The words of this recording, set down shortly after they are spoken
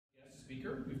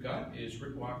speaker we've got is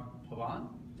Ritwik,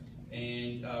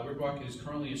 and Ritwik is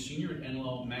currently a senior at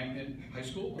Enloe Magnet High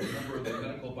School, a member of the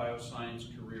Medical Bioscience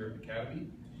Career Academy.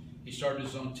 He started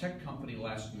his own tech company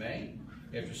last May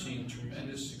after seeing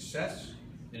tremendous success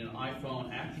in an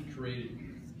iPhone app he created.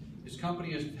 His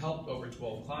company has helped over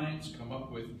 12 clients come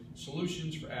up with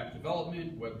solutions for app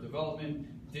development, web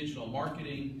development, digital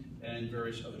marketing, and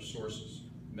various other sources.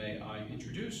 May I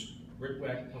introduce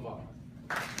Ritwik.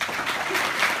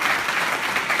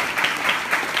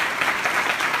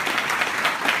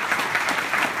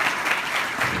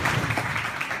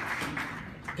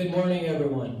 Good morning,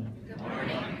 everyone. Good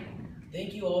morning.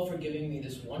 Thank you all for giving me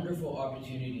this wonderful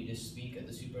opportunity to speak at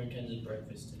the Superintendent's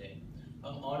Breakfast today.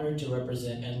 I'm honored to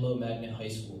represent Enloe Magnet High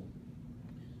School.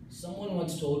 Someone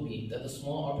once told me that the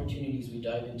small opportunities we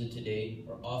dive into today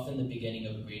are often the beginning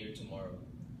of a greater tomorrow.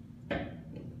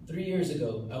 3 years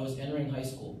ago, I was entering high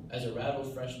school as a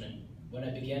rattled freshman when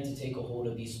I began to take a hold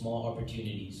of these small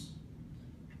opportunities.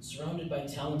 Surrounded by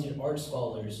talented art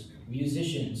scholars,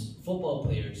 musicians, football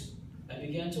players, I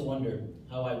began to wonder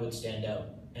how I would stand out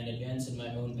and advance in my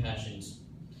own passions.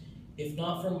 If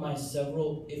not for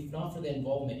the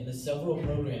involvement in the several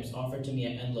programs offered to me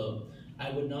at Enloe,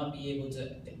 I would not be able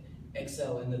to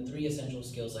excel in the 3 essential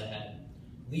skills I had: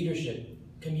 leadership,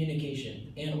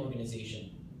 communication, and organization.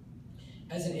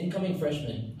 As an incoming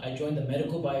freshman, I joined the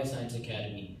Medical Bioscience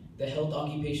Academy, the Health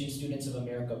Occupation Students of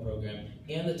America program,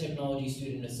 and the Technology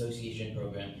Student Association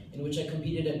program, in which I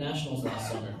competed at nationals last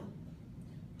summer.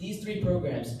 These 3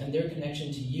 programs and their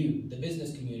connection to you, the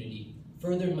business community,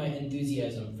 furthered my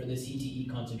enthusiasm for the CTE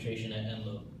concentration at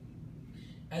Enloe.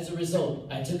 As a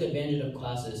result, I took advantage of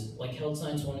classes like Health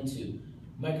Science 1 and 2,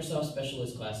 Microsoft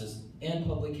Specialist classes, and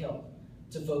Public Health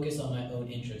to focus on my own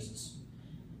interests.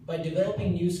 By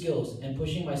developing new skills and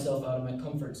pushing myself out of my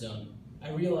comfort zone,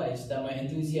 I realized that my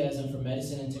enthusiasm for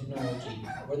medicine and technology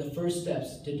were the first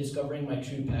steps to discovering my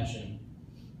true passion.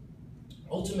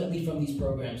 Ultimately, from these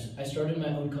programs, I started my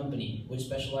own company, which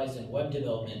specialized in web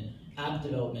development, app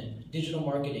development, digital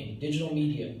marketing, digital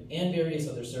media, and various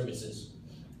other services.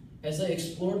 As I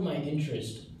explored my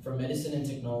interest for medicine and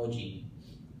technology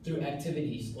through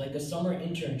activities like a summer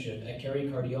internship at Carey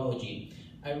Cardiology,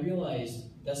 I realized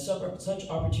that such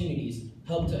opportunities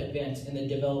helped to advance in the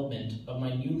development of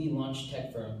my newly launched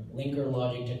tech firm, Linker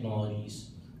Logic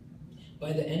Technologies.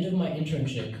 By the end of my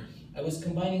internship, I was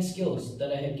combining skills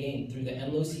that I had gained through the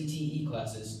Enloe CTE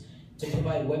classes to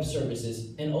provide web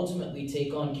services and ultimately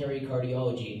take on Carey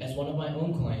Cardiology as one of my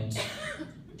own clients.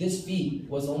 This feat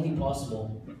was only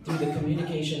possible through the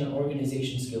communication and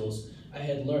organization skills I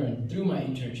had learned through my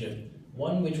internship,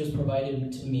 one which was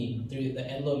provided to me through the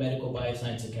Enloe Medical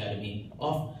Bioscience Academy,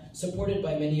 supported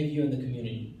by many of you in the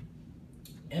community.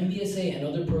 MBSA and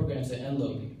other programs at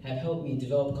Enloe have helped me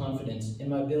develop confidence in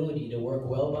my ability to work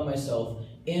well by myself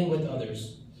and with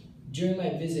others. During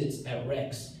my visits at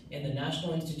REX and the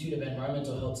National Institute of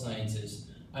Environmental Health Sciences,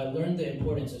 I learned the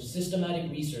importance of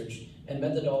systematic research and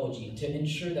methodology to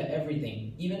ensure that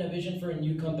everything, even a vision for a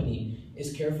new company,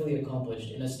 is carefully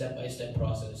accomplished in a step-by-step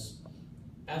process.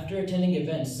 After attending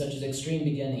events such as Extreme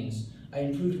Beginnings, I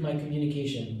improved my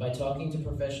communication by talking to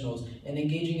professionals and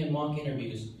engaging in mock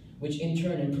interviews, which in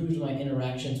turn improved my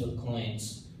interactions with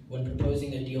clients when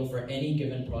proposing a deal for any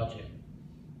given project.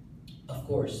 Of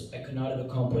course, I could not have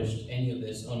accomplished any of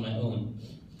this on my own.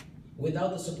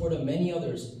 Without the support of many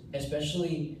others,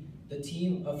 especially the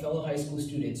team of fellow high school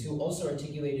students who also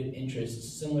articulated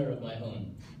interests similar to my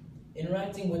own.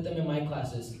 Interacting with them in my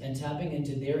classes and tapping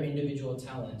into their individual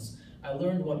talents, I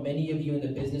learned what many of you in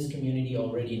the business community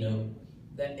already know,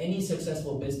 that any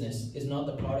successful business is not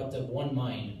the product of one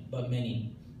mind, but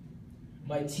many.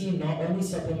 My team not only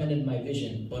supplemented my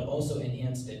vision, but also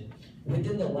enhanced it.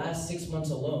 Within the last 6 months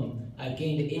alone, I've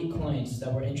gained 8 clients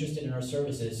that were interested in our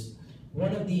services.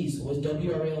 One of these was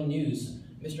WRL News.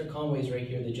 Mr. Conway's right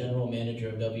here, the general manager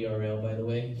of WRL, by the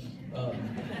way.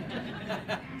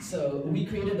 So we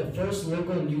created the first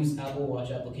local news Apple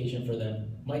Watch application for them.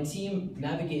 My team and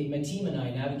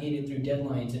I navigated through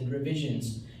deadlines and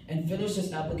revisions and finished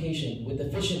this application with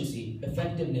efficiency,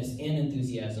 effectiveness, and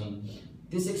enthusiasm.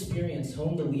 This experience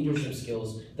honed the leadership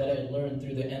skills that I had learned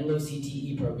through the Enloe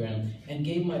CTE program and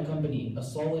gave my company a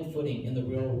solid footing in the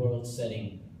real-world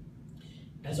setting.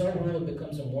 As our world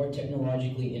becomes a more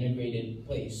technologically integrated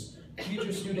place,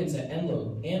 future students at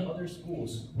Enloe and other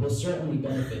schools will certainly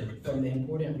benefit from the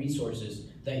important resources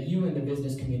that you in the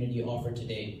business community offer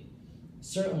today.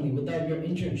 Certainly, without your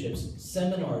internships,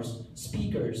 seminars,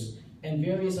 speakers, and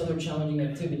various other challenging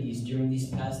activities during these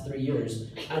past 3 years,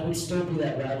 I would still be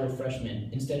that rattled freshman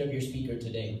instead of your speaker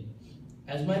today.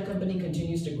 As my company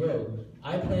continues to grow,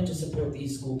 I plan to support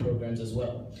these school programs as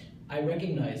well. I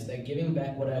recognize that giving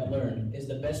back what I've learned is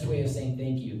the best way of saying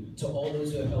thank you to all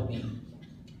those who have helped me.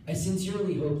 I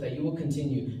sincerely hope that you will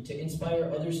continue to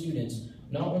inspire other students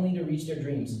not only to reach their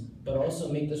dreams, but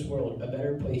also make this world a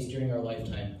better place during our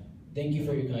lifetime. Thank you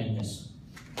for your kindness.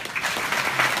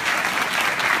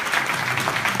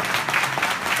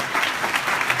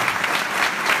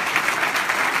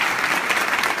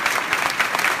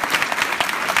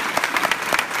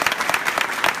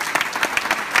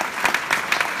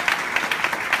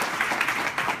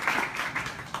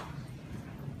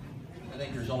 I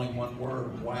think there's only one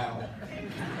word: wow.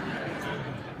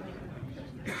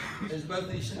 As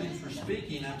both these students were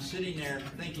speaking, I'm sitting there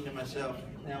thinking to myself,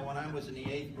 now when I was in the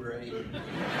 8th grade,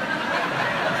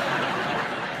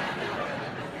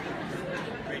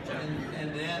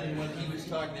 and then when he was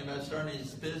talking about starting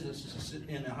his business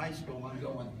in the high school, I'm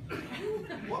going,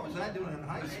 what was I doing in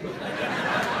high school?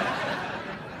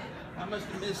 I must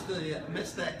have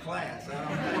missed that class. I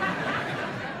don't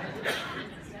know.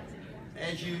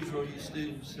 As usual, you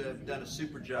students have done a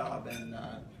super job and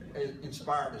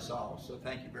inspired us all. So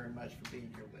thank you very much for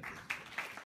being here with us.